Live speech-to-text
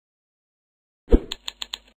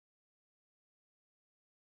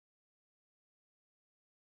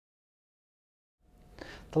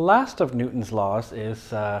The last of Newton's laws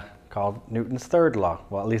is called Newton's third law.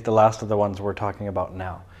 Well, at least the last of the ones we're talking about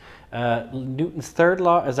now. Newton's third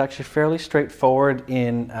law is actually fairly straightforward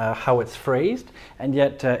in how it's phrased, and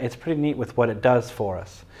yet it's pretty neat with what it does for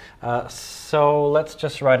us. So let's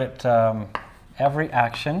just write it. Every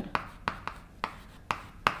action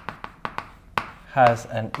has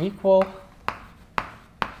an equal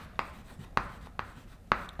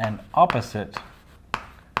and opposite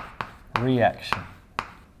reaction.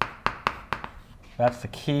 That's the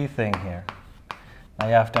key thing here. Now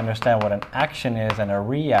you have to understand what an action is and a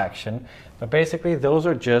reaction, but basically those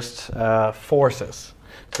are just forces.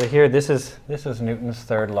 So here, this is Newton's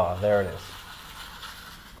third law. There it is.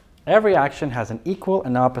 Every action has an equal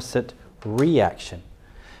and opposite reaction.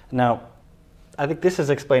 Now, I think this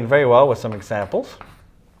is explained very well with some examples.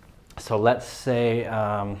 So let's say,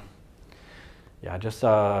 yeah, I just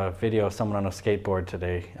saw a video of someone on a skateboard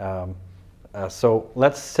today. So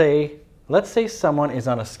let's say someone is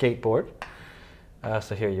on a skateboard.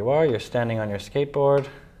 So here you are, you're standing on your skateboard.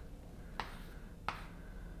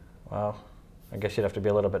 Well, I guess you'd have to be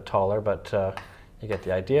a little bit taller, but you get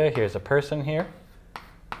the idea. Here's a person here.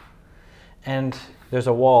 And there's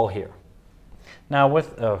a wall here. Now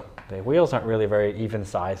with, the wheels aren't really very even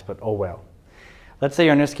sized, but oh well. Let's say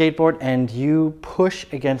you're on your skateboard and you push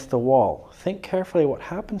against the wall. Think carefully what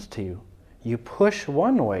happens to you. You push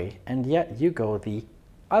one way and yet you go the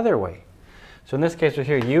other way. So in this case right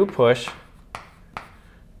here, you push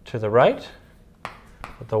to the right,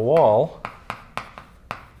 but the wall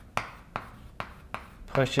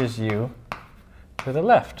pushes you to the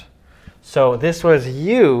left. So this was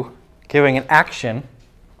you giving an action,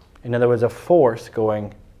 in other words, a force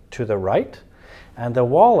going to the right, and the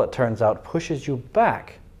wall, it turns out, pushes you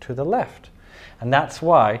back to the left. And that's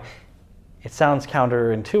why it sounds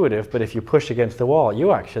counterintuitive, but if you push against the wall,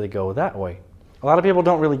 you actually go that way. A lot of people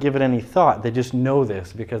don't really give it any thought. They just know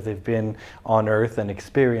this because they've been on Earth and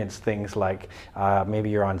experienced things like maybe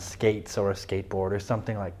you're on skates or a skateboard or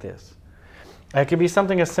something like this. It could be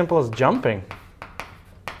something as simple as jumping.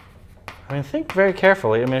 I mean, think very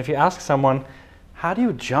carefully. I mean, if you ask someone, how do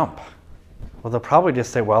you jump? Well, they'll probably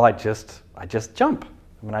just say, well, I just jump.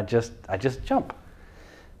 I mean, I just jump.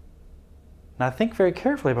 Now think very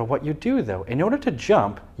carefully about what you do though. In order to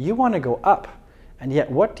jump, you want to go up. And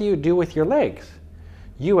yet what do you do with your legs?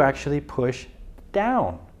 You actually push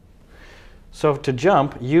down. So to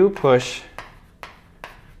jump, you push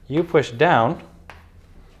down,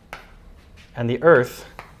 and the earth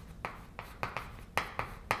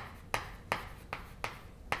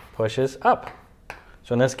pushes up.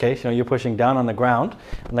 So in this case, you're pushing down on the ground,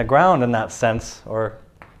 and the ground in that sense, or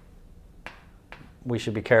we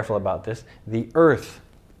should be careful about this, the earth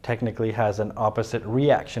technically has an opposite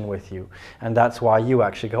reaction with you, and that's why you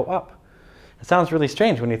actually go up. It sounds really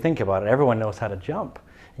strange when you think about it. Everyone knows how to jump,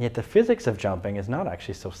 and yet the physics of jumping is not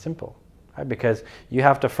actually so simple, right? Because you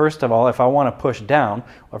have to, first of all, if I want to push down,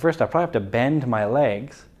 well, first I probably have to bend my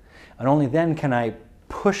legs, and only then can I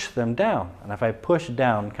push them down. And if I push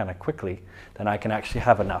down kind of quickly, then I can actually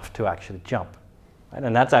have enough to actually jump. Right?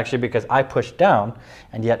 And that's actually because I push down,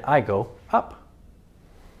 and yet I go up.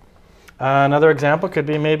 Another example could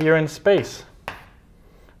be maybe you're in space,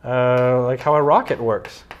 like how a rocket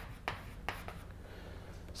works.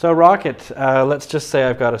 So a rocket, let's just say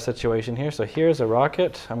I've got a situation here. So here's a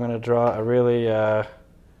rocket. I'm going to draw a really, I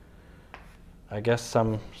guess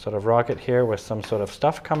some sort of rocket here with some sort of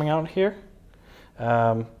stuff coming out here.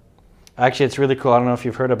 Actually, it's really cool. I don't know if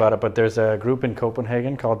you've heard about it, but there's a group in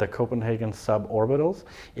Copenhagen called the Copenhagen Suborbitals.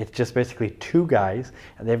 It's just basically two guys,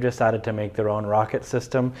 and they've decided to make their own rocket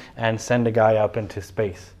system and send a guy up into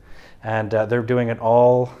space. And they're doing it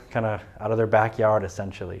all kind of out of their backyard,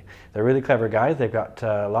 essentially. They're really clever guys. They've got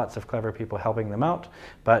lots of clever people helping them out,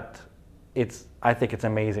 but I think it's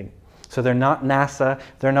amazing. So they're not NASA.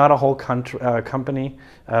 They're not a whole company.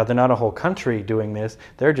 They're not a whole country doing this.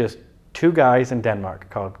 They're just two guys in Denmark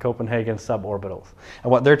called Copenhagen Suborbitals.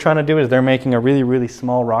 And what they're trying to do is they're making a really, really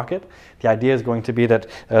small rocket. The idea is going to be that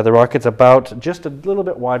the rocket's about just a little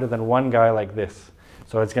bit wider than one guy like this.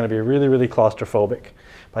 So it's going to be really, really claustrophobic.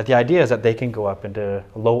 But the idea is that they can go up into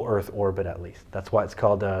low Earth orbit at least. That's why it's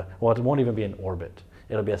called well, it won't even be an orbit.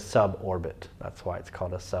 It'll be a suborbit. That's why it's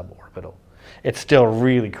called a suborbital. It's still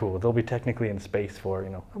really cool. They'll be technically in space for,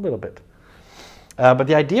 a little bit. But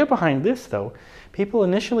the idea behind this, though, people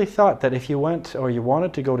initially thought that if you went or you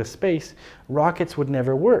wanted to go to space, rockets would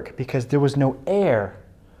never work because there was no air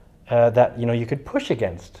that you could push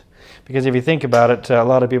against. Because if you think about it, a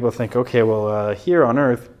lot of people think, okay, well, here on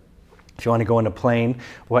Earth, If you want to go in a plane,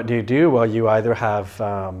 what do? Well, you either have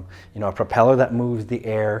a propeller that moves the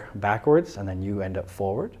air backwards and then you end up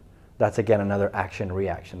forward. That's again another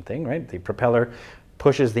action-reaction thing, right? The propeller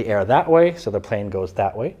pushes the air that way, so the plane goes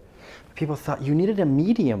that way. People thought you needed a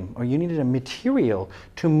medium or you needed a material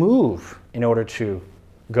to move in order to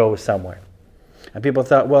go somewhere. And people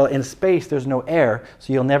thought, well, in space there's no air,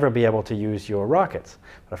 so you'll never be able to use your rockets.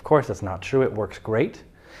 But of course that's not true. It works great.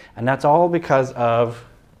 And that's all because of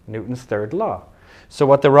Newton's third law. So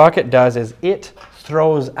what the rocket does is it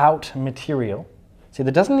throws out material. See,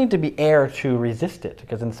 there doesn't need to be air to resist it,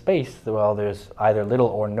 because in space, well, there's either little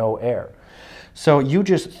or no air. So you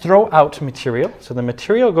just throw out material. So the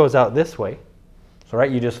material goes out this way. So right,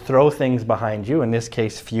 you just throw things behind you, in this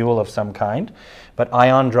case fuel of some kind. But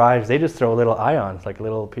ion drives, they just throw little ions, like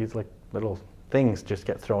little pieces, like little things just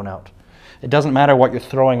get thrown out. It doesn't matter what you're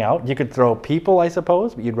throwing out. You could throw people, I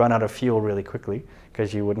suppose, but you'd run out of fuel really quickly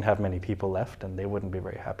because you wouldn't have many people left and they wouldn't be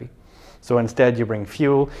very happy. So instead you bring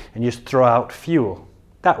fuel and you just throw out fuel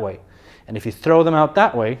that way. And if you throw them out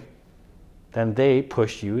that way, then they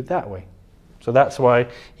push you that way. So that's why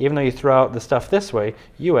even though you throw out the stuff this way,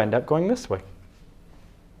 you end up going this way.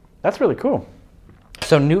 That's really cool.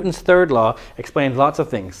 So Newton's third law explains lots of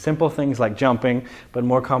things, simple things like jumping, but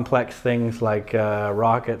more complex things like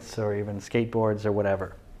rockets or even skateboards or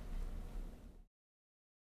whatever.